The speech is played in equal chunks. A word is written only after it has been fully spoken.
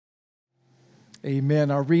Amen.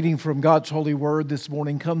 Our reading from God's holy word this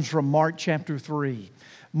morning comes from Mark chapter 3.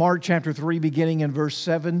 Mark chapter 3, beginning in verse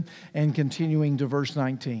 7 and continuing to verse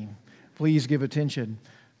 19. Please give attention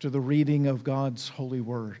to the reading of God's holy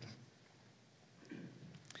word.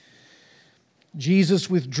 Jesus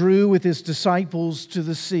withdrew with his disciples to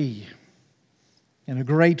the sea, and a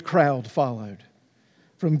great crowd followed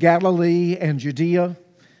from Galilee and Judea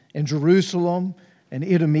and Jerusalem and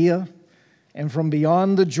Idumea, and from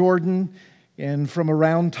beyond the Jordan and from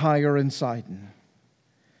around Tyre and Sidon.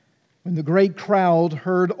 When the great crowd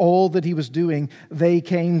heard all that he was doing, they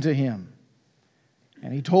came to him.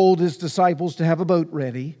 And he told his disciples to have a boat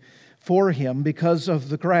ready for him because of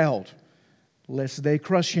the crowd, lest they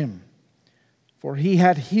crush him. For he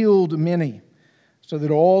had healed many, so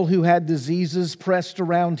that all who had diseases pressed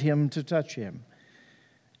around him to touch him.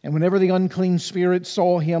 And whenever the unclean spirits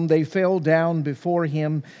saw him, they fell down before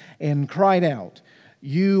him and cried out,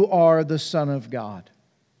 "You are the Son of God."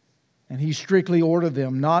 And he strictly ordered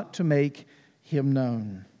them not to make him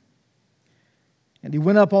known. And he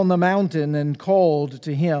went up on the mountain and called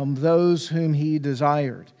to him those whom he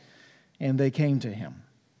desired, and they came to him.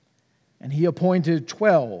 And he appointed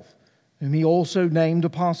 12, whom he also named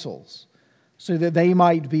apostles, so that they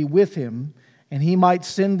might be with him, and he might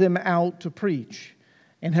send them out to preach,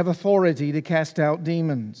 and have authority to cast out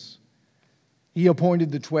demons. He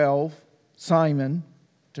appointed the 12, Simon,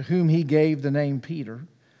 to whom he gave the name Peter,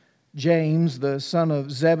 James, the son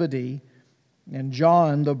of Zebedee, and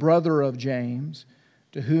John, the brother of James,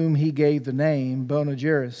 to whom he gave the name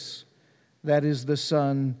Boanerges, that is the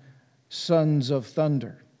sons of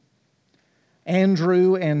thunder.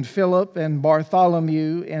 Andrew and Philip and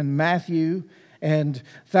Bartholomew and Matthew and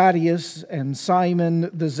Thaddeus and Simon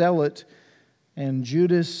the Zealot and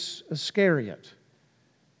Judas Iscariot,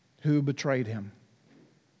 who betrayed him.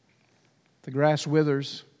 The grass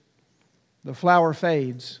withers, the flower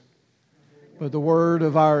fades, but the word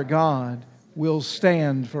of our God will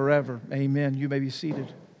stand forever. Amen. You may be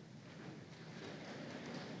seated.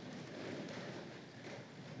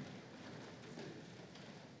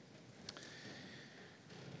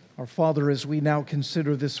 Our Father, as we now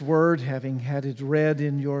consider this word, having had it read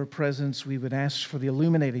in your presence, we would ask for the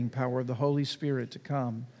illuminating power of the Holy Spirit to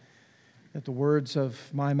come, that the words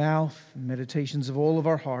of my mouth and meditations of all of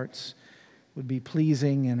our hearts would be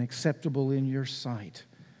pleasing and acceptable in your sight.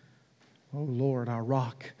 O Lord, our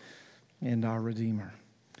rock and our Redeemer.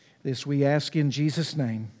 This we ask in Jesus'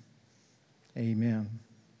 name. Amen.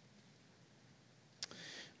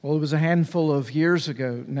 Well, it was a handful of years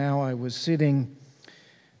ago now I was sitting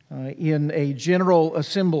in a General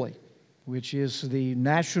Assembly, which is the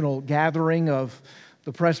national gathering of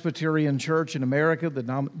the Presbyterian Church in America,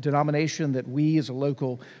 the denomination that we as a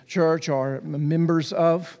local church are members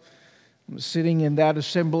of. Sitting in that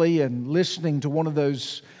assembly and listening to one of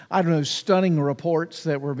those, stunning reports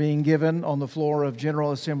that were being given on the floor of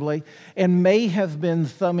General Assembly, and may have been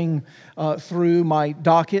thumbing through my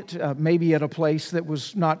docket, maybe at a place that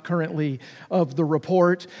was not currently of the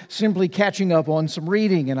report, simply catching up on some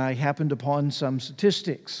reading, and I happened upon some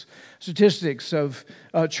statistics of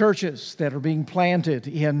churches that are being planted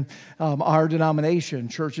in our denomination,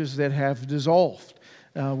 churches that have dissolved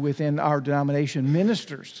within our denomination,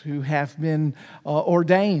 ministers who have been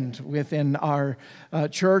ordained within our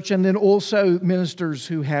church, and then also ministers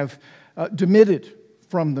who have demitted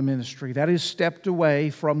from the ministry, that is, stepped away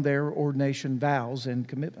from their ordination vows and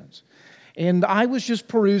commitments. And I was just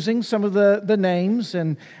perusing some of the names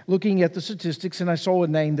and looking at the statistics, and I saw a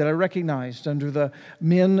name that I recognized under the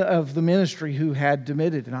men of the ministry who had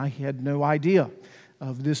demitted, and I had no idea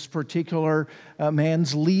of this particular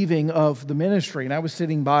man's leaving of the ministry. And I was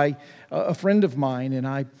sitting by a friend of mine, and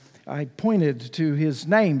I pointed to his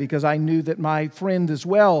name because I knew that my friend as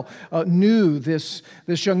well knew this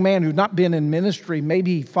young man who'd not been in ministry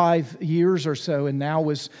maybe 5 years or so, and now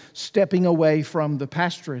was stepping away from the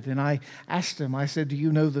pastorate. And I asked him, I said, "Do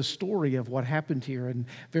you know the story of what happened here?" And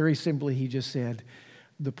very simply, he just said,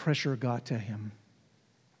 "The pressure got to him."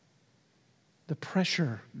 The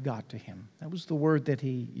pressure got to him. That was the word that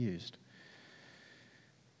he used.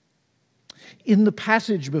 In the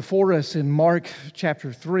passage before us in Mark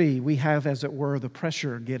chapter 3, we have, as it were, the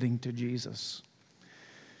pressure getting to Jesus.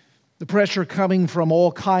 The pressure coming from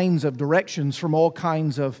all kinds of directions, from all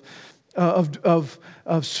kinds of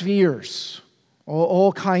spheres,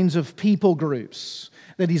 all kinds of people groups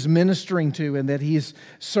that he's ministering to and that he's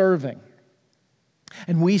serving.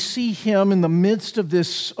 And we see him in the midst of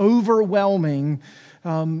this overwhelming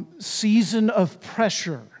season of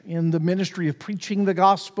pressure in the ministry of preaching the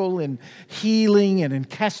gospel and healing and in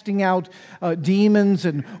casting out demons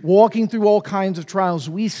and walking through all kinds of trials,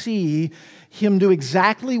 we see him do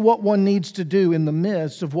exactly what one needs to do in the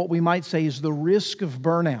midst of what we might say is the risk of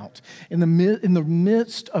burnout, in the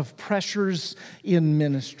midst of pressures in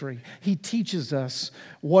ministry. He teaches us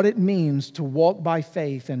what it means to walk by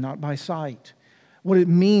faith and not by sight, what it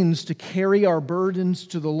means to carry our burdens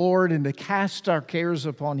to the Lord and to cast our cares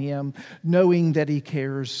upon Him, knowing that He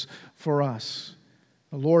cares for us.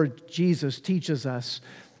 The Lord Jesus teaches us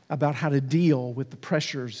about how to deal with the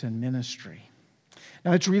pressures in ministry.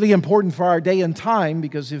 Now, it's really important for our day and time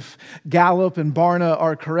because if Gallup and Barna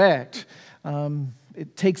are correct,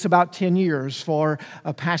 it takes about 10 years for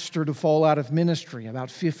a pastor to fall out of ministry. About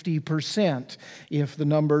 50%, if the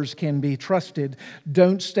numbers can be trusted,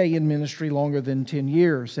 don't stay in ministry longer than 10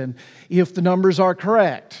 years. And if the numbers are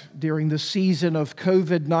correct, during the season of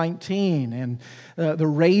COVID-19 and the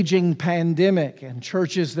raging pandemic and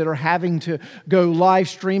churches that are having to go live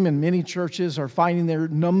stream, and many churches are finding their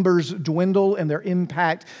numbers dwindle and their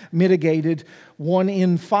impact mitigated, 1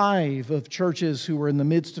 in 5 of churches who were in the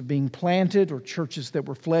midst of being planted or churches that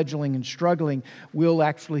were fledgling and struggling will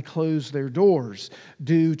actually close their doors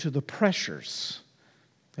due to the pressures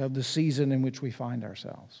of the season in which we find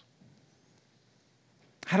ourselves.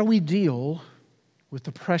 How do we deal with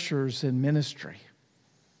the pressures in ministry?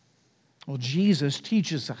 Well, Jesus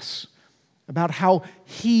teaches us about how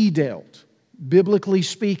He dealt, biblically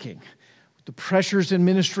speaking, with the pressures in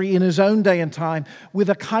ministry in His own day and time, with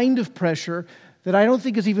a kind of pressure that I don't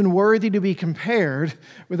think is even worthy to be compared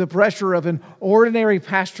with the pressure of an ordinary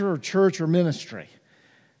pastor or church or ministry.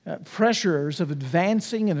 Pressures of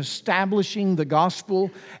advancing and establishing the gospel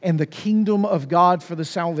and the kingdom of God for the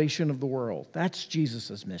salvation of the world. That's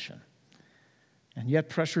Jesus' mission. And yet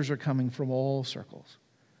pressures are coming from all circles.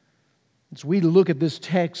 As we look at this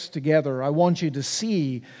text together, I want you to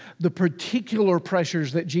see the particular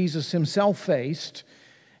pressures that Jesus Himself faced.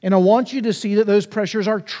 And I want you to see that those pressures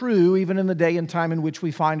are true even in the day and time in which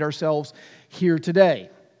we find ourselves here today.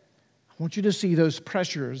 I want you to see those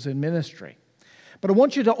pressures in ministry. But I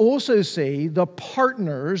want you to also see the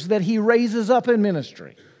partners that He raises up in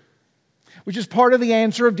ministry, which is part of the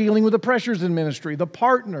answer of dealing with the pressures in ministry. The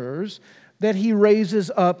partners that He raises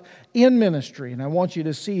up in ministry. And I want you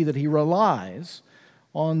to see that He relies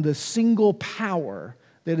on the single power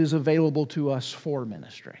that is available to us for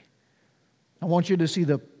ministry. I want you to see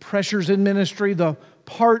the pressures in ministry, the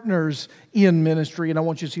partners in ministry, and I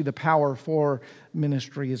want you to see the power for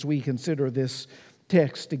ministry as we consider this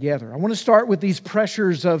text together. I want to start with these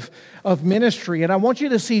pressures of ministry, and I want you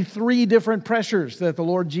to see 3 different pressures that the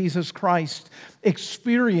Lord Jesus Christ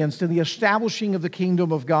experienced in the establishing of the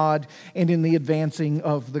kingdom of God and in the advancing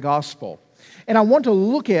of the gospel. And I want to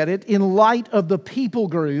look at it in light of the people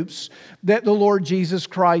groups that the Lord Jesus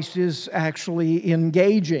Christ is actually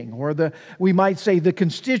engaging, or we might say the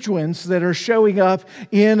constituents that are showing up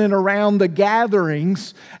in and around the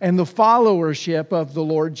gatherings and the followership of the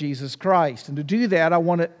Lord Jesus Christ. And to do that, I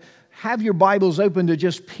want to have your Bibles open to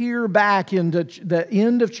just peer back into the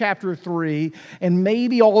end of chapter 3 and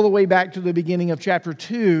maybe all the way back to the beginning of chapter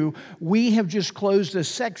 2. We have just closed a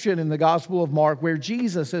section in the Gospel of Mark where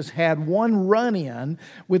Jesus has had one run-in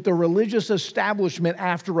with the religious establishment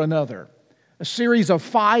after another. A series of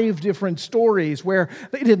 5 different stories where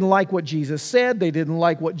they didn't like what Jesus said, they didn't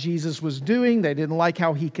like what Jesus was doing, they didn't like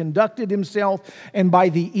how He conducted Himself. And by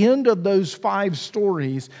the end of those 5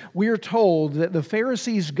 stories, we're told that the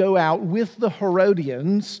Pharisees go out with the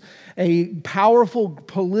Herodians, a powerful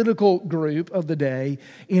political group of the day,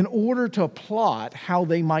 in order to plot how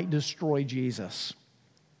they might destroy Jesus.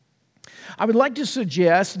 I would like to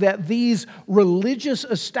suggest that these religious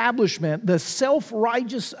establishment, the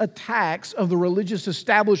self-righteous attacks of the religious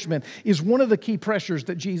establishment, is one of the key pressures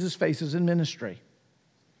that Jesus faces in ministry.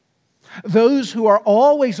 Those who are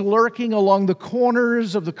always lurking along the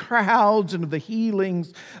corners of the crowds and of the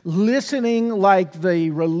healings, listening like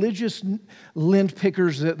the religious lint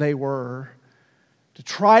pickers that they were, to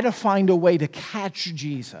try to find a way to catch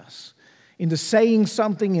Jesus into saying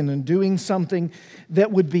something and in doing something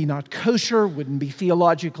that would be not kosher, wouldn't be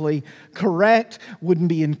theologically correct, wouldn't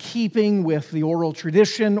be in keeping with the oral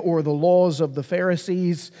tradition or the laws of the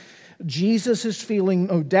Pharisees. Jesus is feeling,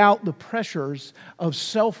 no doubt, the pressures of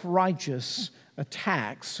self-righteous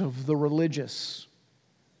attacks of the religious.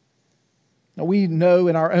 Now, we know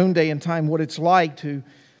in our own day and time what it's like to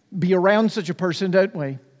be around such a person, don't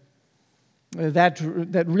we? That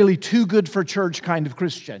really too good for church kind of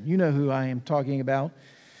Christian. You know who I am talking about.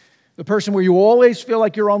 The person where you always feel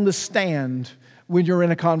like you're on the stand when you're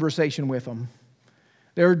in a conversation with them.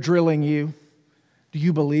 They're drilling you. Do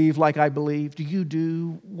you believe like I believe? Do you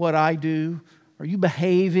do what I do? Are you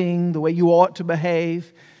behaving the way you ought to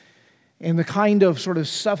behave? And the kind of sort of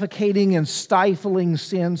suffocating and stifling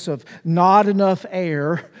sense of not enough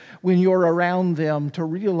air when you're around them, to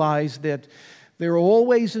realize that they're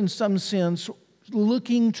always, in some sense,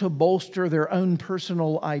 looking to bolster their own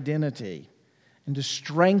personal identity and to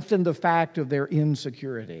strengthen the fact of their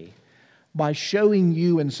insecurity by showing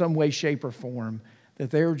you in some way, shape, or form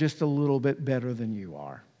that they're just a little bit better than you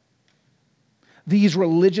are. These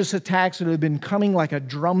religious attacks that have been coming like a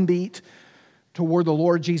drumbeat toward the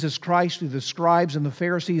Lord Jesus Christ through the scribes and the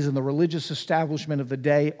Pharisees and the religious establishment of the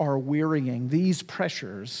day are wearying. These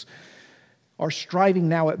pressures are striving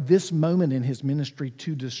now at this moment in his ministry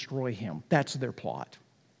to destroy him. That's their plot.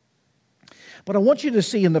 But I want you to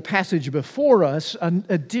see in the passage before us an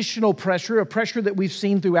additional pressure, a pressure that we've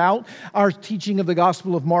seen throughout our teaching of the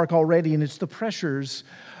Gospel of Mark already, and it's the pressures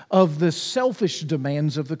of the selfish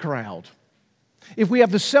demands of the crowd. If we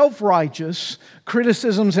have the self-righteous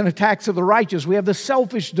criticisms and attacks of the righteous, we have the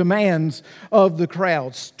selfish demands of the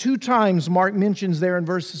crowds. 2 times Mark mentions there in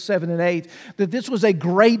verses 7 and 8 that this was a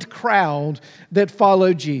great crowd that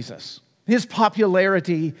followed Jesus. His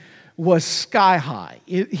popularity was sky high.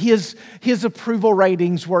 His approval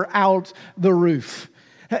ratings were out the roof.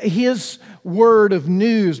 His word of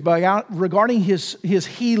news regarding his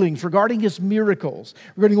healings, regarding his miracles,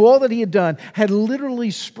 regarding all that he had done, had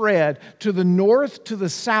literally spread to the north, to the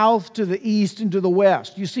south, to the east, and to the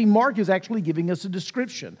west. You see, Mark is actually giving us a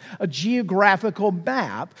description, a geographical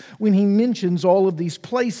map, when he mentions all of these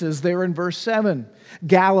places there in verse 7.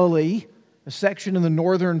 Galilee, a section in the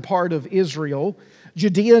northern part of Israel.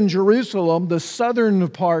 Judea and Jerusalem, the southern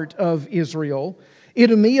part of Israel.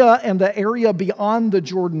 Idumea and the area beyond the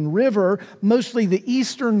Jordan River, mostly the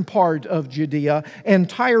eastern part of Judea, and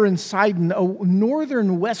Tyre and Sidon, a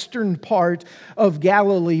northern western part of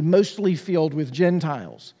Galilee, mostly filled with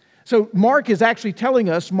Gentiles. So Mark is actually telling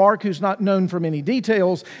us, Mark, who's not known for many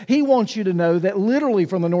details, he wants you to know that literally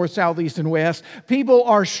from the north, south, east, and west, people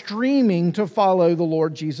are streaming to follow the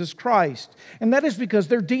Lord Jesus Christ. And that is because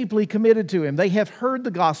they're deeply committed to Him. They have heard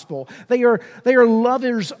the gospel. They are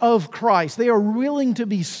lovers of Christ. They are willing to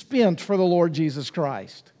be spent for the Lord Jesus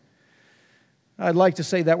Christ. I'd like to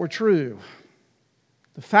say that were true.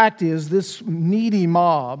 The fact is, this needy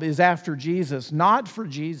mob is after Jesus, not for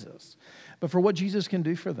Jesus, but for what Jesus can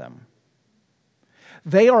do for them.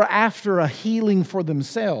 They are after a healing for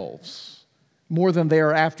themselves more than they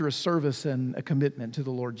are after a service and a commitment to the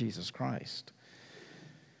Lord Jesus Christ.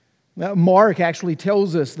 Now, Mark actually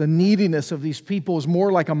tells us the neediness of these people is more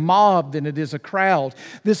like a mob than it is a crowd.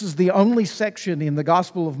 This is the only section in the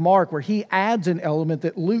Gospel of Mark where he adds an element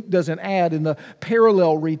that Luke doesn't add in the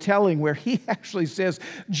parallel retelling, where he actually says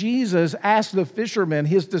Jesus asked the fishermen,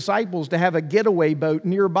 his disciples, to have a getaway boat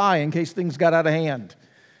nearby in case things got out of hand.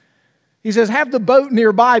 He says, have the boat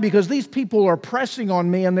nearby because these people are pressing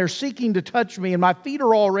on me and they're seeking to touch me and my feet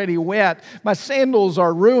are already wet. My sandals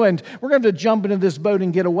are ruined. We're going to jump into this boat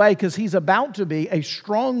and get away, because he's about to be, a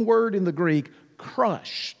strong word in the Greek,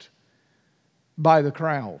 crushed by the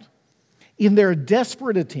crowd. In their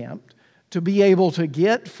desperate attempt to be able to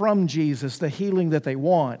get from Jesus the healing that they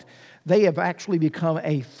want, they have actually become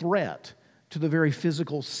a threat to the very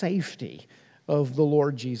physical safety of the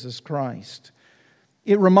Lord Jesus Christ.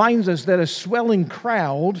 It reminds us that a swelling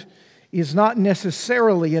crowd is not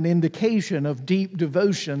necessarily an indication of deep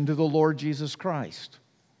devotion to the Lord Jesus Christ.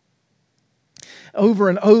 Over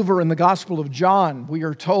and over in the Gospel of John, we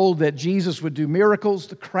are told that Jesus would do miracles,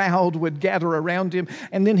 the crowd would gather around him,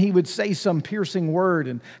 and then he would say some piercing word,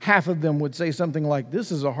 and half of them would say something like,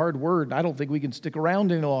 "This is a hard word, I don't think we can stick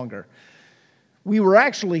around any longer." We were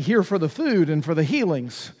actually here for the food and for the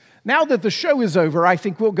healings. Now that the show is over, I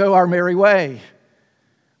think we'll go our merry way.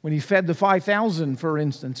 When he fed the 5,000, for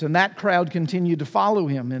instance, and that crowd continued to follow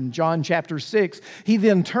him in John chapter 6, he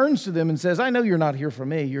then turns to them and says, I know you're not here for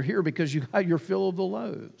me. You're here because you got your fill of the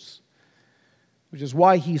loaves. Which is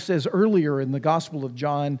why he says earlier in the Gospel of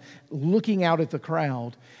John, looking out at the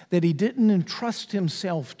crowd, that he didn't entrust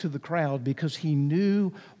himself to the crowd because he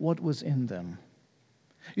knew what was in them.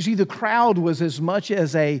 You see, the crowd was as much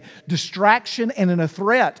as a distraction and a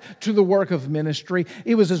threat to the work of ministry.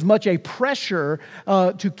 It was as much a pressure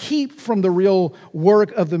to keep from the real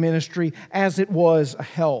work of the ministry as it was a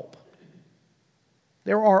help.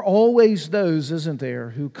 There are always those, isn't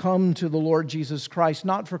there, who come to the Lord Jesus Christ,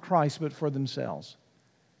 not for Christ, but for themselves.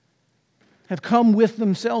 Have come with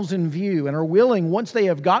themselves in view and are willing, once they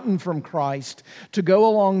have gotten from Christ, to go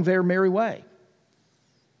along their merry way,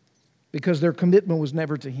 because their commitment was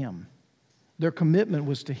never to Him. Their commitment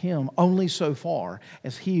was to Him only so far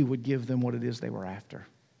as He would give them what it is they were after.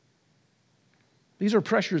 These are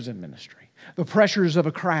pressures in ministry. The pressures of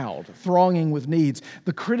a crowd thronging with needs.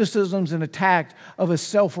 The criticisms and attack of a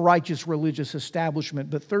self-righteous religious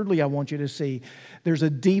establishment. But thirdly, I want you to see there's a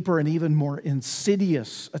deeper and even more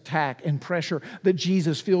insidious attack and pressure that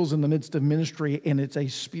Jesus feels in the midst of ministry, and it's a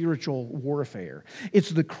spiritual warfare.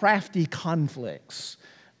 It's the crafty conflicts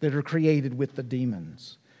that are created with the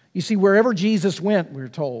demons. You see, wherever Jesus went, we're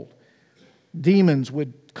told, demons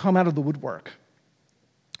would come out of the woodwork.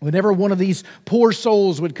 Whenever one of these poor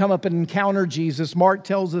souls would come up and encounter Jesus, Mark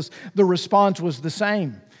tells us the response was the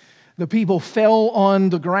same. The people fell on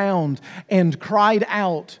the ground and cried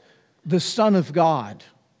out, "The Son of God."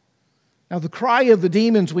 Now, the cry of the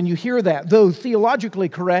demons, when you hear that, though theologically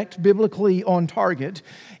correct, biblically on target,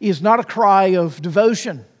 is not a cry of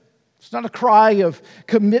devotion. It's not a cry of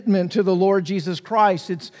commitment to the Lord Jesus Christ.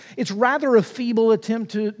 It's rather a feeble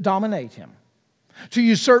attempt to dominate Him, to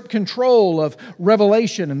usurp control of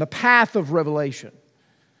revelation and the path of revelation.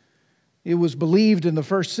 It was believed in the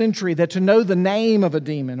first century that to know the name of a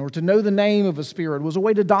demon or to know the name of a spirit was a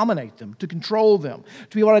way to dominate them, to control them,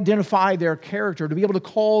 to be able to identify their character, to be able to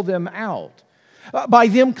call them out. By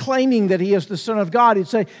them claiming that He is the Son of God,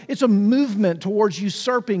 it's a movement towards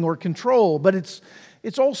usurping or control, but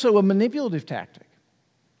it's also a manipulative tactic.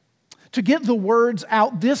 To get the words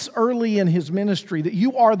out this early in His ministry that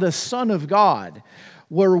you are the Son of God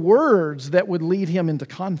were words that would lead Him into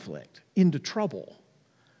conflict, into trouble.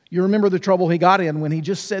 You remember the trouble He got in when He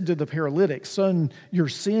just said to the paralytic, "Son, your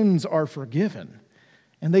sins are forgiven."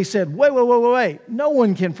 And they said, wait, no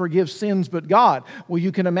one can forgive sins but God. Well,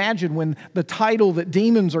 you can imagine when the title that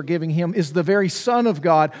demons are giving Him is the very Son of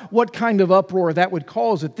God, what kind of uproar that would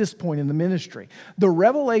cause at this point in the ministry. The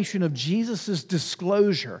revelation of Jesus'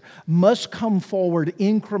 disclosure must come forward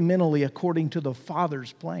incrementally according to the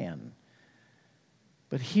Father's plan.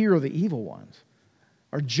 But here the evil ones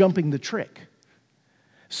are jumping the trick,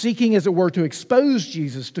 seeking, as it were, to expose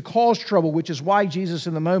Jesus, to cause trouble, which is why Jesus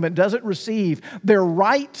in the moment doesn't receive their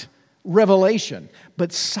right revelation,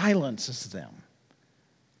 but silences them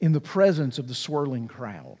in the presence of the swirling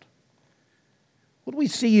crowd. What we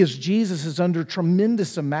see is Jesus is under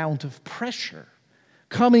tremendous amount of pressure,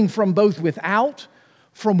 coming from both without,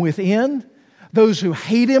 from within, those who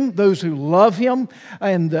hate Him, those who love Him,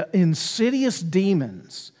 and the insidious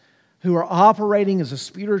demons who are operating as a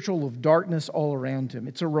spiritual of darkness all around Him.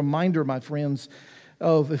 It's a reminder, my friends,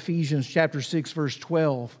 of Ephesians chapter 6, verse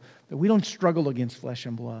 12, that we don't struggle against flesh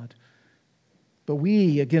and blood, but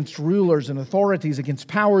we against rulers and authorities, against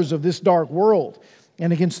powers of this dark world,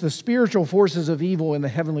 and against the spiritual forces of evil in the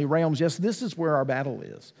heavenly realms. Yes, this is where our battle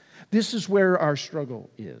is. This is where our struggle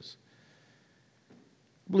is.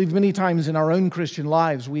 I believe many times in our own Christian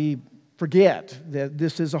lives we forget that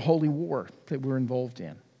this is a holy war that we're involved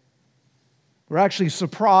in. We're actually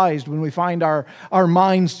surprised when we find our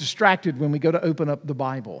minds distracted when we go to open up the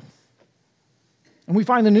Bible. And we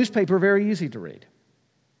find the newspaper very easy to read.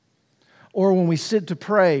 Or when we sit to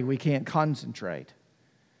pray, we can't concentrate.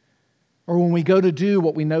 Or when we go to do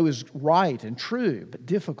what we know is right and true, but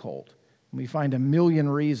difficult, we find a million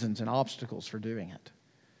reasons and obstacles for doing it.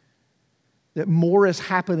 That more is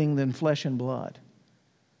happening than flesh and blood.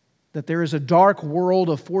 That there is a dark world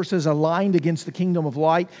of forces aligned against the kingdom of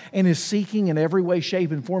light and is seeking in every way,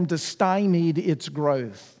 shape, and form to stymie its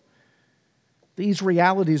growth. These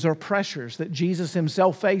realities are pressures that Jesus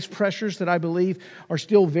Himself faced, pressures that I believe are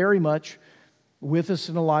still very much with us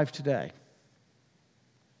and alive today.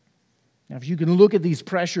 Now, if you can look at these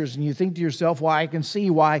pressures and you think to yourself, well, I can see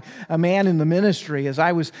why a man in the ministry, as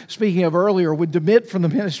I was speaking of earlier, would demit from the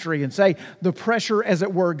ministry and say the pressure, as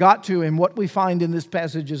it were, got to him. What we find in this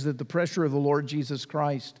passage is that the pressure of the Lord Jesus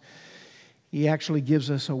Christ, He actually gives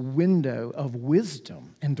us a window of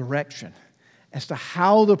wisdom and direction as to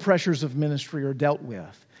how the pressures of ministry are dealt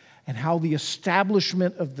with and how the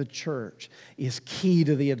establishment of the church is key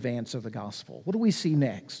to the advance of the gospel. What do we see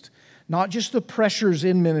next? Not just the pressures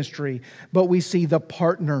in ministry, but we see the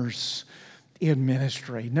partners in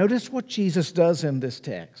ministry. Notice what Jesus does in this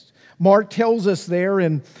text. Mark tells us there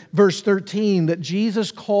in verse 13 that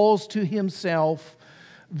Jesus calls to Himself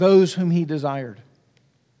those whom He desired.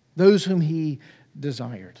 Those whom He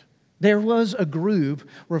desired. There was a group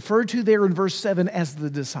referred to there in verse 7 as the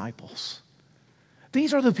disciples.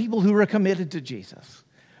 These are the people who are committed to Jesus.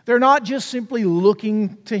 They're not just simply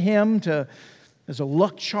looking to Him as a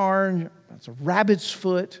luck charm, as a rabbit's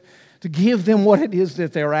foot, to give them what it is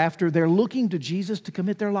that they're after. They're looking to Jesus to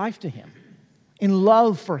commit their life to Him in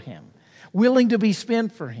love for Him, willing to be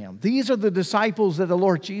spent for Him. These are the disciples that the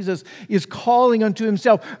Lord Jesus is calling unto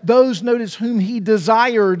Himself. Those, notice, whom He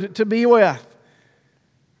desired to be with.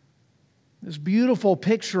 This beautiful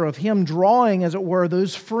picture of Him drawing, as it were,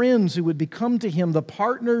 those friends who would become to Him the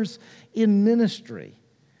partners in ministry.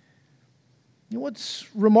 You know, what's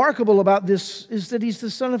remarkable about this is that He's the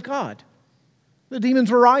Son of God. The demons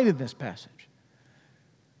were right in this passage.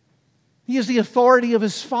 He is the authority of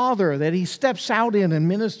His Father that He steps out in and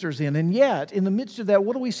ministers in. And yet, in the midst of that,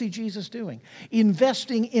 what do we see Jesus doing?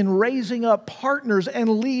 Investing in raising up partners and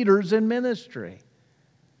leaders in ministry.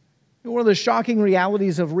 One of the shocking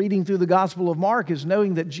realities of reading through the Gospel of Mark is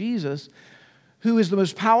knowing that Jesus, who is the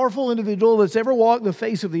most powerful individual that's ever walked the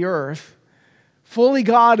face of the earth, fully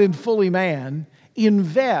God and fully man,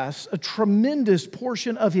 invests a tremendous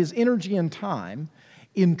portion of His energy and time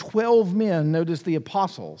in 12 men, notice the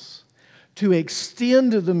apostles, to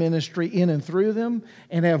extend the ministry in and through them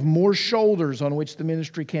and have more shoulders on which the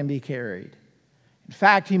ministry can be carried. In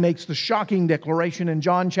fact, He makes the shocking declaration in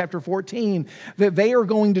John chapter 14 that they are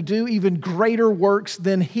going to do even greater works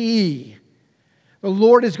than He. The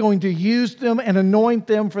Lord is going to use them and anoint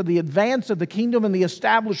them for the advance of the kingdom and the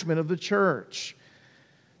establishment of the church.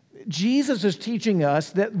 Jesus is teaching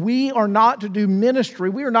us that we are not to do ministry,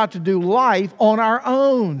 we are not to do life on our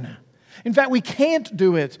own. In fact, we can't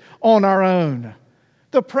do it on our own.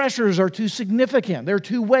 The pressures are too significant. They're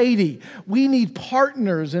too weighty. We need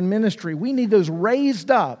partners in ministry. We need those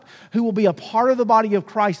raised up who will be a part of the body of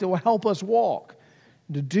Christ that will help us walk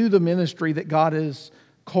to do the ministry that God has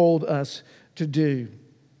called us to do.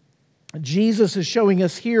 Jesus is showing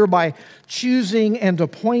us here by choosing and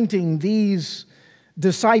appointing these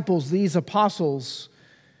disciples, these apostles,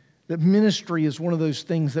 that ministry is one of those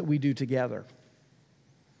things that we do together.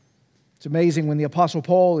 It's amazing when the Apostle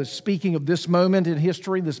Paul is speaking of this moment in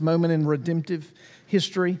history, this moment in redemptive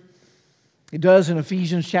history. He does in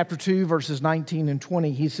Ephesians chapter 2, verses 19 and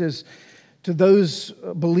 20. He says to those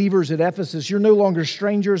believers at Ephesus, "You're no longer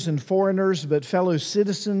strangers and foreigners, but fellow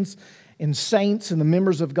citizens and saints and the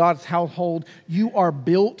members of God's household. You are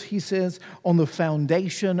built," he says, "on the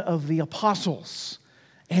foundation of the apostles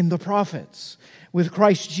and the prophets, with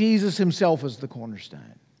Christ Jesus Himself as the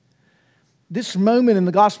cornerstone." This moment in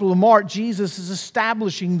the Gospel of Mark, Jesus is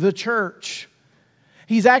establishing the church.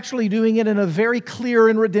 He's actually doing it in a very clear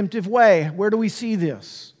and redemptive way. Where do we see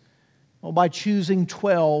this? Well, by choosing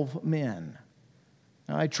 12 men.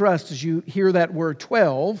 Now, I trust as you hear that word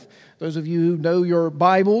 12, those of you who know your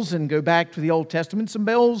Bibles and go back to the Old Testament, some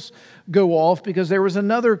bells go off because there was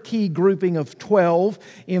another key grouping of 12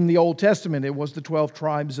 in the Old Testament. It was the 12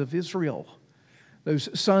 tribes of Israel. Those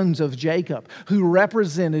sons of Jacob, who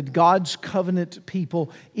represented God's covenant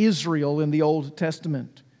people, Israel, in the Old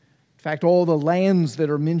Testament. In fact, all the lands that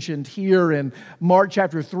are mentioned here in Mark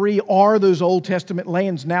chapter 3 are those Old Testament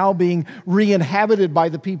lands now being re-inhabited by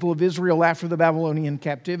the people of Israel after the Babylonian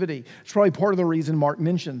captivity. It's probably part of the reason Mark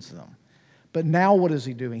mentions them. But now what is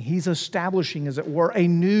he doing? He's establishing, as it were, a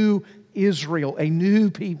new Israel, a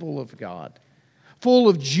new people of God, full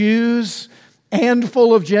of Jews and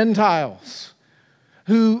full of Gentiles,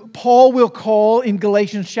 who Paul will call in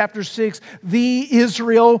Galatians chapter 6, the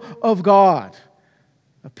Israel of God,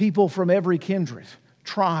 a people from every kindred,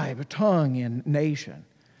 tribe, tongue, and nation.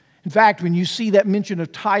 In fact, when you see that mention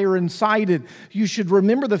of Tyre and Sidon, you should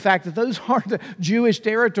remember the fact that those aren't Jewish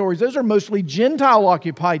territories. Those are mostly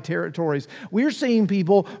Gentile-occupied territories. We're seeing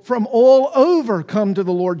people from all over come to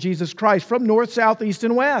the Lord Jesus Christ, from north, south, east,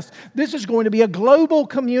 and west. This is going to be a global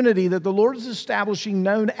community that the Lord is establishing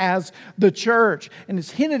known as the church. And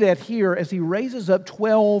it's hinted at here as He raises up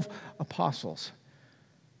 12 apostles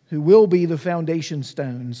who will be the foundation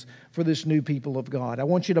stones for this new people of God. I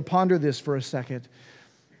want you to ponder this for a second.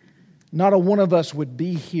 Not a one of us would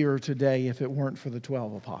be here today if it weren't for the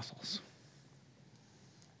 12 apostles.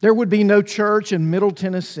 There would be no church in Middle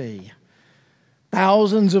Tennessee,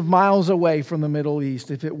 thousands of miles away from the Middle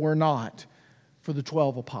East, if it were not for the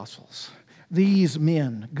 12 apostles. These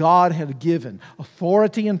men, God had given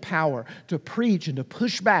authority and power to preach and to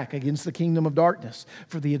push back against the kingdom of darkness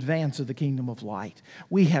for the advance of the kingdom of light.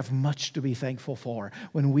 We have much to be thankful for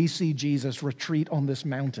when we see Jesus retreat on this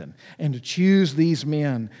mountain and to choose these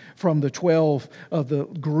men from the 12 of the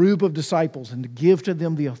group of disciples and to give to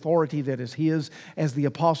them the authority that is His as the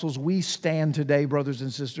apostles. We stand today, brothers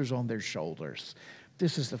and sisters, on their shoulders.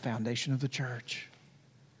 This is the foundation of the church.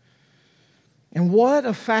 And what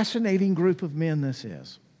a fascinating group of men this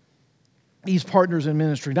is. These partners in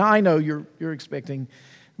ministry. Now, I know you're expecting,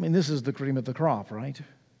 this is the cream of the crop, right?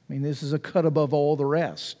 This is a cut above all the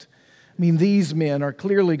rest. mean, these men are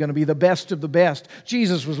clearly going to be the best of the best.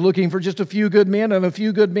 Jesus was looking for just a few good men, and a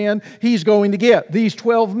few good men He's going to get. These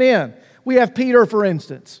 12 men. We have Peter, for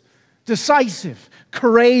instance, decisive,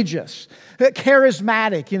 courageous,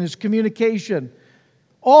 charismatic in his communication,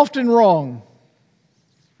 often wrong,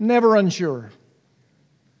 never unsure.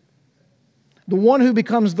 The one who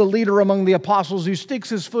becomes the leader among the apostles, who sticks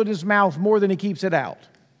his foot in his mouth more than he keeps it out.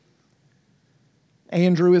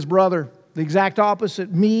 Andrew, his brother, the exact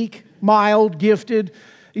opposite, meek, mild, gifted,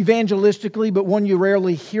 evangelistically, but one you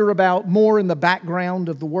rarely hear about, more in the background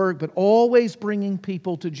of the work, but always bringing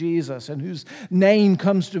people to Jesus, and whose name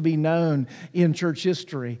comes to be known in church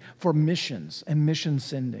history for missions and mission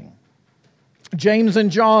sending. James and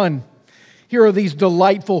John, here are these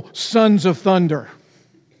delightful sons of thunder.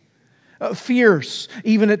 Fierce,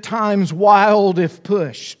 even at times wild if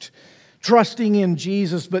pushed. Trusting in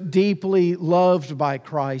Jesus, but deeply loved by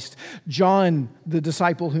Christ. John, the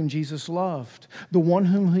disciple whom Jesus loved. The one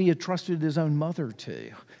whom He had trusted His own mother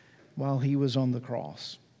to while He was on the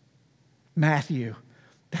cross. Matthew,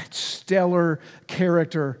 that stellar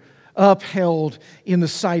character upheld in the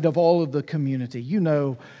sight of all of the community. You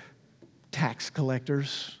know, tax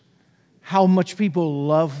collectors, how much people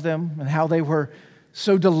loved them and how they were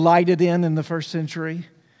so delighted in the first century.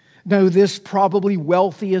 No, this probably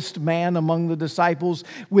wealthiest man among the disciples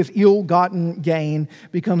with ill-gotten gain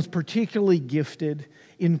becomes particularly gifted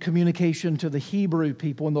in communication to the Hebrew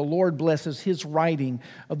people, and the Lord blesses his writing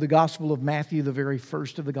of the Gospel of Matthew, the very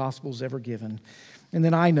first of the Gospels ever given. And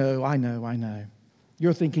then I know.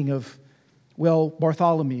 You're thinking of, well,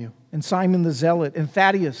 Bartholomew and Simon the Zealot and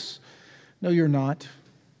Thaddeus. No, you're not.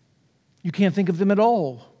 You can't think of them at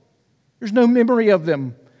all. There's no memory of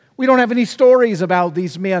them. We don't have any stories about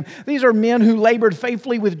these men. These are men who labored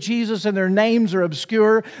faithfully with Jesus, and their names are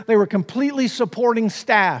obscure. They were completely supporting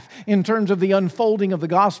staff in terms of the unfolding of the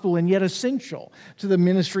gospel, and yet essential to the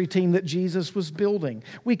ministry team that Jesus was building.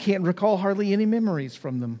 We can't recall hardly any memories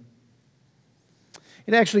from them.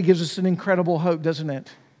 It actually gives us an incredible hope, doesn't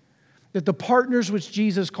it? That the partners which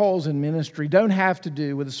Jesus calls in ministry don't have to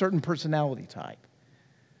do with a certain personality type,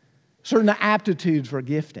 certain aptitudes for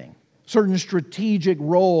gifting, certain strategic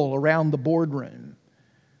role around the boardroom.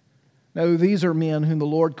 No, these are men whom the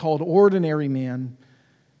Lord called ordinary men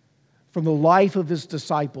from the life of His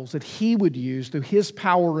disciples that He would use through His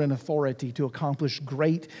power and authority to accomplish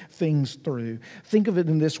great things through. Think of it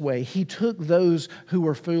in this way. He took those who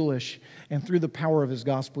were foolish, and through the power of His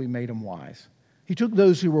gospel, He made them wise. He took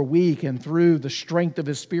those who were weak, and through the strength of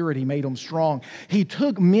His Spirit, He made them strong. He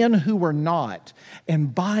took men who were not,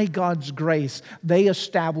 and by God's grace, they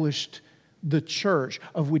established the church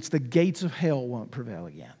of which the gates of hell won't prevail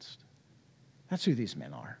against. That's who these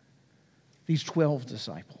men are, these 12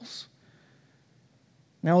 disciples.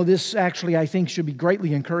 Now, this actually, I think, should be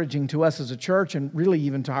greatly encouraging to us as a church, and really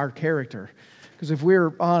even to our character. Because if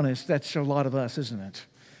we're honest, that's a lot of us, isn't it?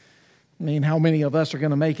 I mean, how many of us are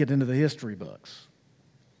going to make it into the history books?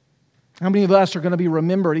 How many of us are going to be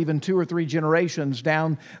remembered even 2 or 3 generations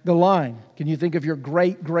down the line? Can you think of your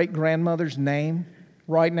great-great-grandmother's name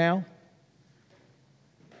right now?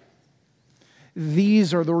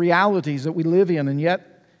 These are the realities that we live in, and yet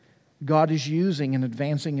God is using and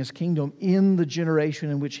advancing His kingdom in the generation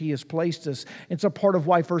in which He has placed us. It's a part of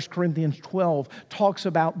why 1 Corinthians 12 talks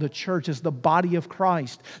about the church as the body of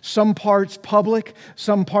Christ. Some parts public,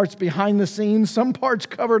 some parts behind the scenes, some parts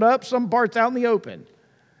covered up, some parts out in the open.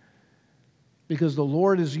 Because the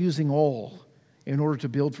Lord is using all in order to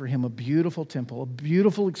build for Him a beautiful temple, a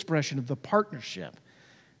beautiful expression of the partnership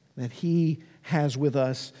that He has with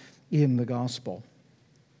us in the gospel.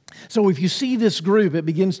 So if you see this group, it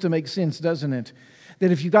begins to make sense, doesn't it?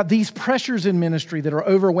 That if you've got these pressures in ministry that are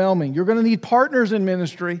overwhelming, you're going to need partners in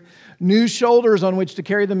ministry, new shoulders on which to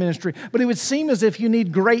carry the ministry. But it would seem as if you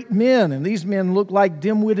need great men, and these men look like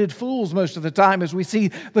dim-witted fools most of the time as we see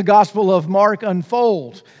the Gospel of Mark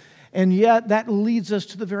unfold. And yet that leads us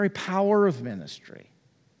to the very power of ministry.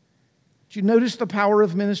 Did you notice the power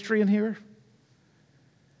of ministry in here?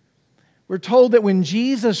 We're told that when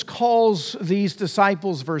Jesus calls these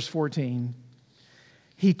disciples, verse 14,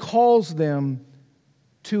 He calls them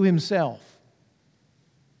to Himself.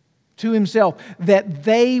 To Himself, that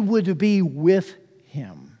they would be with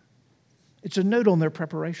Him. It's a note on their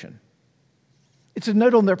preparation. It's a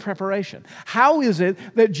note on their preparation. How is it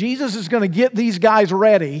that Jesus is going to get these guys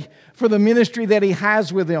ready for the ministry that He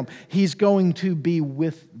has with them? He's going to be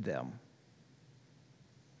with them.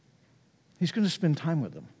 He's going to spend time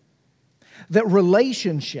with them. That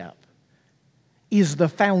relationship is the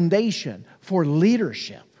foundation for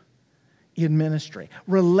leadership in ministry.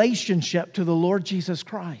 Relationship to the Lord Jesus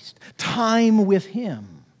Christ. Time with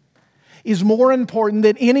Him is more important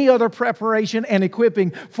than any other preparation and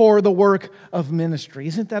equipping for the work of ministry.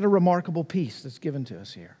 Isn't that a remarkable piece that's given to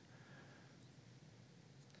us here?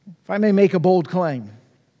 If I may make a bold claim,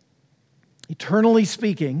 eternally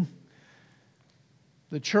speaking,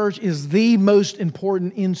 the church is the most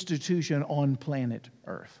important institution on planet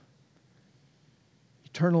Earth.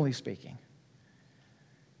 Eternally speaking.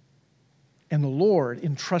 And the Lord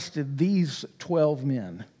entrusted these 12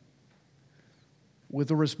 men with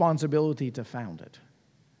the responsibility to found it.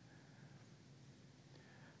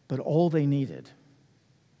 But all they needed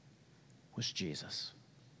was Jesus.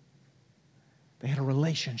 They had a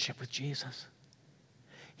relationship with Jesus.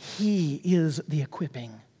 He is the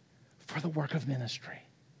equipping for the work of ministry.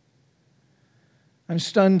 I'm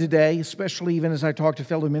stunned today, especially even as I talk to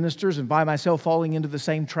fellow ministers and by myself falling into the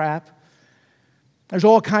same trap. There's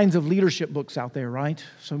all kinds of leadership books out there, right?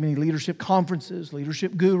 So many leadership conferences,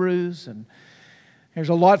 leadership gurus, and there's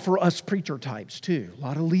a lot for us preacher types too. A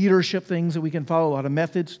lot of leadership things that we can follow, a lot of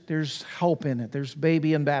methods. There's help in it. There's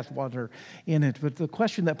baby and bathwater in it. But the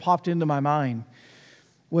question that popped into my mind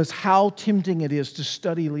was how tempting it is to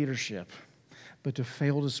study leadership, but to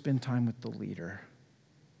fail to spend time with the leader.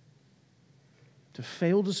 To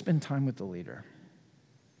fail to spend time with the leader.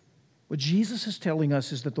 What Jesus is telling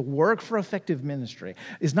us is that the work for effective ministry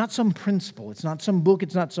is not some principle, it's not some book,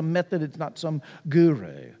 it's not some method, it's not some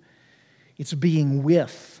guru. It's being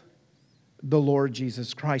with the Lord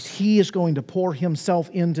Jesus Christ. He is going to pour Himself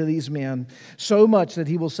into these men so much that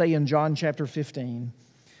He will say in John chapter 15,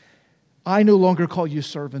 I no longer call you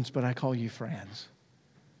servants, but I call you friends.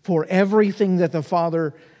 For everything that the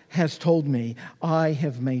Father has told me, I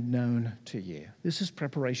have made known to you. This is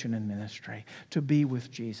preparation in ministry, to be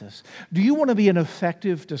with Jesus. Do you want to be an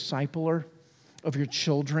effective discipler of your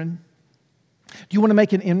children? Do you want to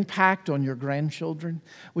make an impact on your grandchildren?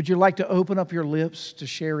 Would you like to open up your lips to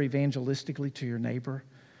share evangelistically to your neighbor?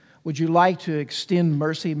 Would you like to extend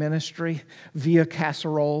mercy ministry via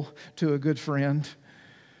casserole to a good friend?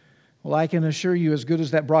 Well, I can assure you, as good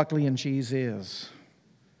as that broccoli and cheese is,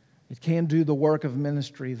 it can do the work of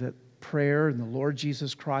ministry that prayer and the Lord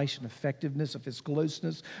Jesus Christ and effectiveness of His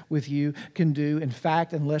closeness with you can do. In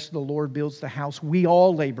fact, unless the Lord builds the house, we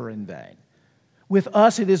all labor in vain. With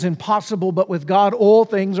us, it is impossible, but with God, all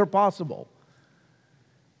things are possible.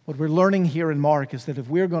 What we're learning here in Mark is that if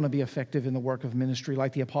we're going to be effective in the work of ministry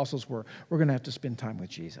like the apostles were, we're going to have to spend time with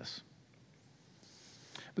Jesus.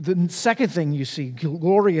 But the second thing you see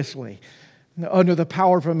gloriously under the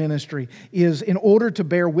power of ministry is in order to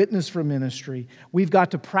bear witness for ministry, we've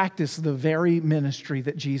got to practice the very ministry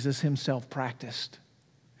that Jesus Himself practiced.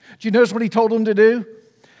 Do you notice what He told them to do?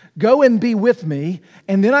 Go and be with me,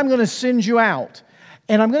 and then I'm going to send you out.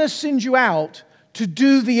 And I'm going to send you out to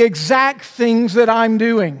do the exact things that I'm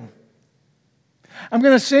doing. I'm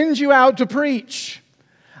going to send you out to preach.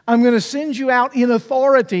 I'm going to send you out in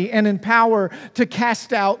authority and in power to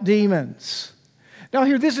cast out demons. Now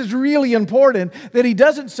here, this is really important that He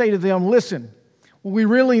doesn't say to them, listen, what we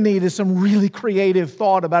really need is some really creative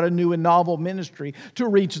thought about a new and novel ministry to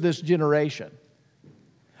reach this generation.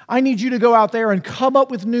 I need you to go out there and come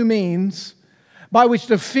up with new means by which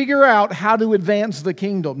to figure out how to advance the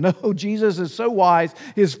kingdom. No, Jesus is so wise.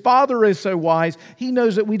 His Father is so wise. He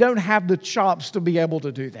knows that we don't have the chops to be able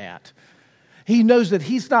to do that. He knows that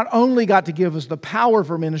He's not only got to give us the power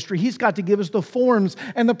for ministry, He's got to give us the forms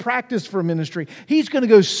and the practice for ministry. He's going to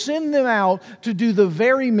go send them out to do the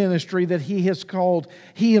very ministry that He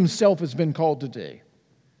Himself has been called to do.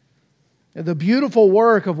 The beautiful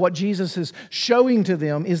work of what Jesus is showing to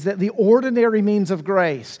them is that the ordinary means of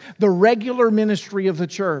grace, the regular ministry of the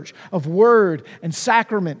church, of word and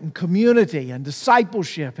sacrament and community and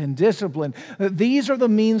discipleship and discipline, that these are the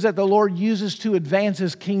means that the Lord uses to advance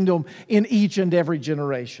His kingdom in each and every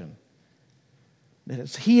generation. That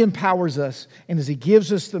as He empowers us and as He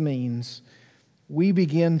gives us the means, we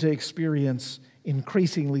begin to experience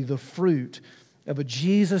increasingly the fruit of a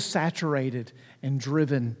Jesus-saturated and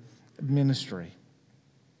driven ministry.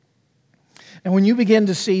 And when you begin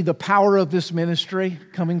to see the power of this ministry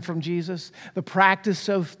coming from Jesus, the practice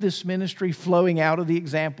of this ministry flowing out of the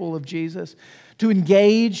example of Jesus, to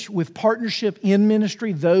engage with partnership in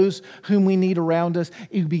ministry, those whom we need around us,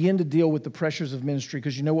 you begin to deal with the pressures of ministry,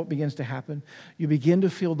 because you know what begins to happen? You begin to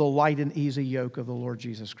feel the light and easy yoke of the Lord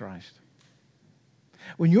Jesus Christ.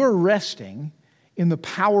 When you're resting in the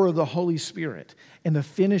power of the Holy Spirit and the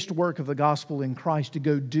finished work of the gospel in Christ to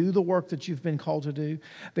go do the work that you've been called to do,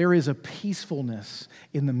 there is a peacefulness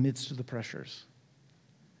in the midst of the pressures.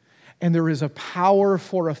 And there is a power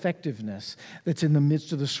for effectiveness that's in the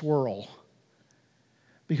midst of the swirl.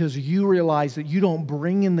 Because you realize that you don't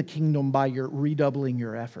bring in the kingdom by your redoubling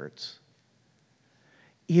your efforts.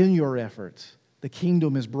 in your efforts, the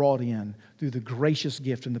kingdom is brought in through the gracious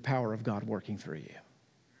gift and the power of God working through you.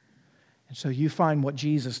 And so you find what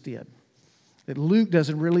Jesus did, that Luke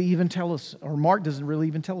doesn't really even tell us, or Mark doesn't really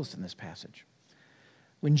even tell us in this passage.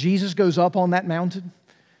 When Jesus goes up on that mountain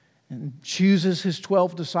and chooses his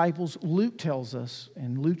 12 disciples, Luke tells us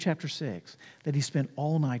in Luke chapter 6 that he spent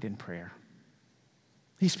all night in prayer.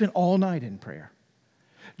 He spent all night in prayer.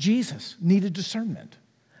 Jesus needed discernment.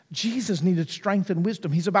 Jesus needed strength and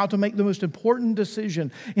wisdom. He's about to make the most important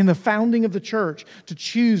decision in the founding of the church to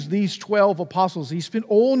choose these 12 apostles. He spent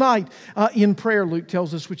all night in prayer, Luke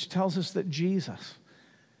tells us, which tells us that Jesus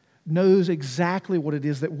knows exactly what it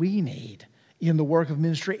is that we need in the work of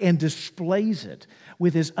ministry and displays it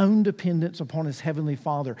with his own dependence upon his heavenly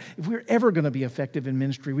Father. If we're ever going to be effective in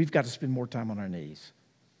ministry, we've got to spend more time on our knees.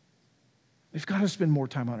 We've got to spend more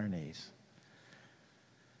time on our knees.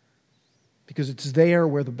 Because it's there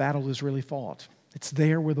where the battle is really fought. It's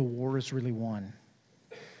there where the war is really won.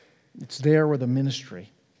 It's there where the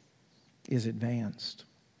ministry is advanced.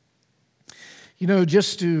 You know,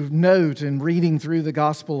 just to note, in reading through the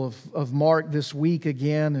Gospel of Mark this week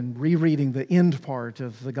again and rereading the end part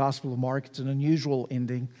of the Gospel of Mark, it's an unusual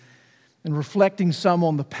ending, and reflecting some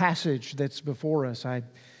on the passage that's before us, I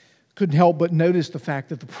couldn't help but notice the fact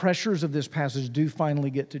that the pressures of this passage do finally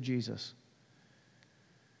get to Jesus.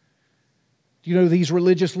 Do you know these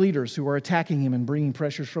religious leaders who are attacking him and bringing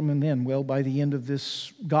pressures from him in? Well, by the end of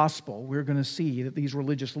this gospel, we're going to see that these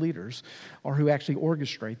religious leaders are who actually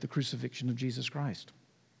orchestrate the crucifixion of Jesus Christ.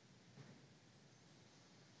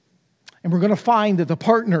 And we're going to find that the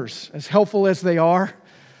partners, as helpful as they are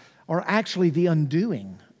actually the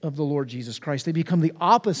undoing of the Lord Jesus Christ. They become the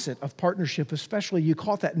opposite of partnership, especially, you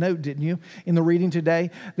caught that note, didn't you, in the reading today,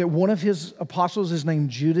 that one of his apostles is named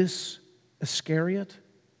Judas Iscariot,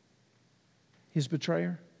 his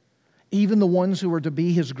betrayer. Even the ones who are to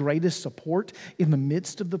be his greatest support in the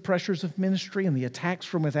midst of the pressures of ministry and the attacks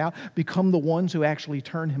from without become the ones who actually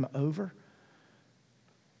turn him over.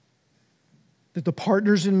 That the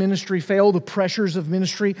partners in ministry fail, the pressures of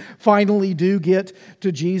ministry finally do get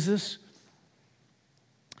to Jesus.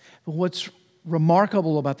 But what's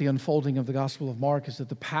remarkable about the unfolding of the Gospel of Mark is that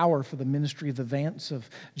the power for the ministry of the advance of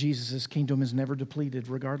Jesus' kingdom is never depleted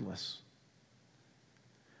regardless.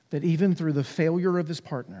 That even through the failure of his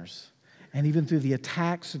partners and even through the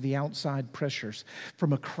attacks of the outside pressures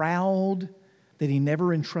from a crowd that he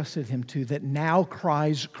never entrusted him to that now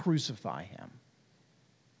cries, "Crucify him,"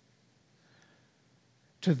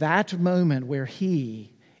 to that moment where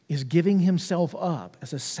he is giving himself up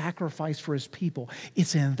as a sacrifice for his people,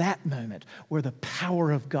 it's in that moment where the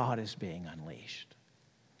power of God is being unleashed.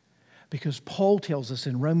 Because Paul tells us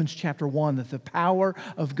in Romans chapter 1 that the power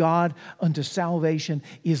of God unto salvation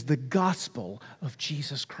is the gospel of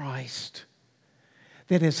Jesus Christ.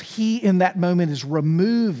 That as he in that moment is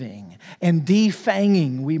removing and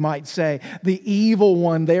defanging, we might say, the evil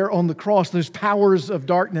one there on the cross, those powers of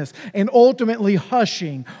darkness, and ultimately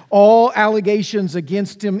hushing all allegations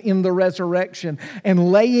against him in the resurrection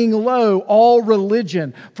and laying low all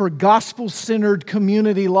religion for gospel-centered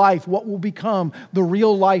community life, what will become the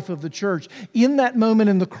real life of the church. In that moment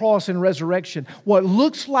in the cross and resurrection, what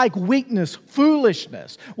looks like weakness,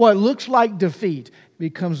 foolishness, what looks like defeat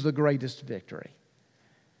becomes the greatest victory.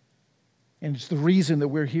 And it's the reason that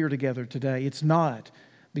we're here together today. It's not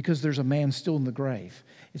because there's a man still in the grave.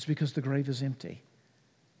 It's because the grave is empty.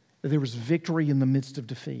 That there was victory in the midst of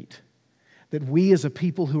defeat. That we as a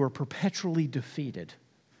people who are perpetually defeated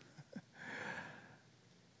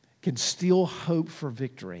can still hope for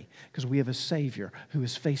victory because we have a Savior who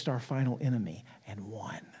has faced our final enemy and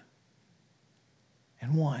won.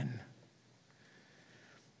 And won.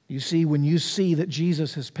 You see, when you see that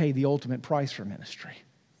Jesus has paid the ultimate price for ministry,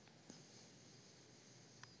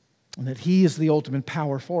 and that he is the ultimate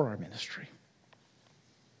power for our ministry,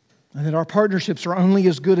 and that our partnerships are only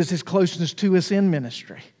as good as his closeness to us in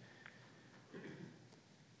ministry,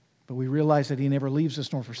 but we realize that he never leaves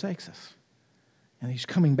us nor forsakes us, and he's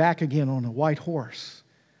coming back again on a white horse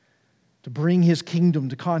to bring his kingdom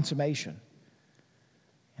to consummation,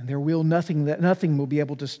 and nothing will be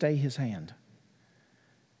able to stay his hand.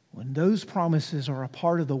 When those promises are a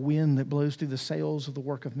part of the wind that blows through the sails of the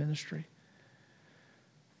work of ministry,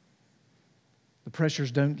 the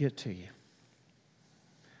pressures don't get to you.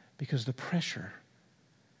 Because the pressure,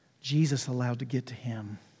 Jesus allowed to get to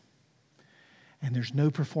him. And there's no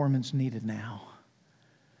performance needed now.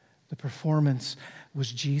 The performance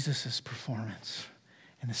was Jesus' performance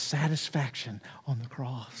and the satisfaction on the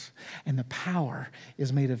cross. And the power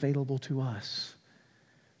is made available to us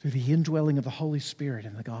through the indwelling of the Holy Spirit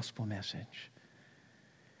in the gospel message.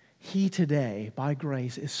 He today, by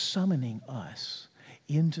grace, is summoning us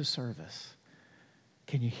into service.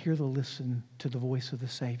 Can you hear listen to the voice of the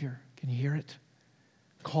Savior? Can you hear it?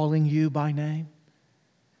 Calling you by name,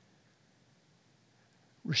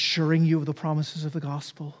 assuring you of the promises of the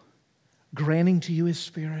gospel, granting to you His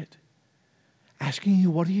Spirit, asking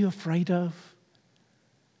you, what are you afraid of?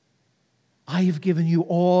 I have given you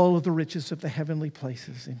all of the riches of the heavenly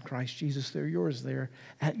places in Christ Jesus. They're yours there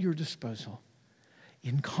at your disposal.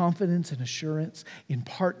 In confidence and assurance, in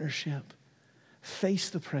partnership, face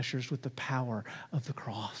the pressures with the power of the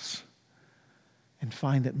cross and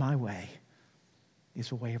find that my way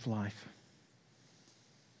is a way of life.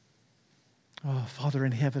 Oh, Father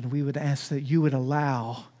in heaven, we would ask that you would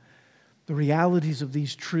allow the realities of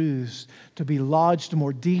these truths to be lodged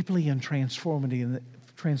more deeply and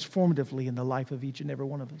transformatively in the life of each and every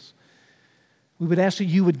one of us. We would ask that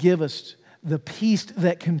you would give us the peace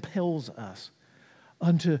that compels us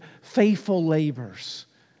unto faithful labors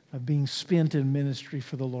of being spent in ministry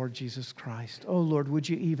for the Lord Jesus Christ. Oh Lord, would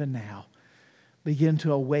you even now begin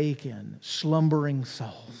to awaken slumbering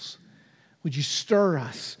souls? Would you stir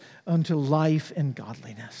us unto life and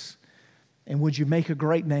godliness? And would you make a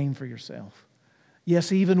great name for yourself?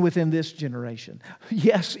 Yes, even within this generation.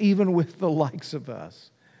 Yes, even with the likes of us.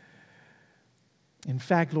 In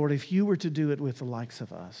fact, Lord, if you were to do it with the likes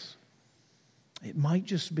of us, it might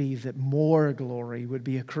just be that more glory would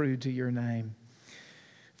be accrued to your name.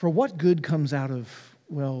 For what good comes out of,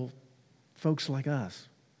 folks like us?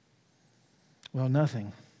 Well,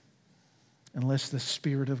 nothing, unless the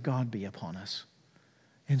Spirit of God be upon us.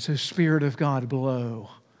 And so, Spirit of God, blow,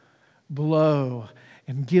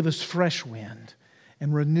 and give us fresh wind,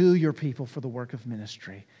 and renew your people for the work of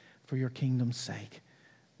ministry, for your kingdom's sake.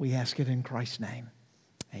 We ask it in Christ's name.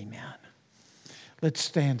 Amen. Let's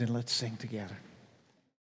stand and let's sing together.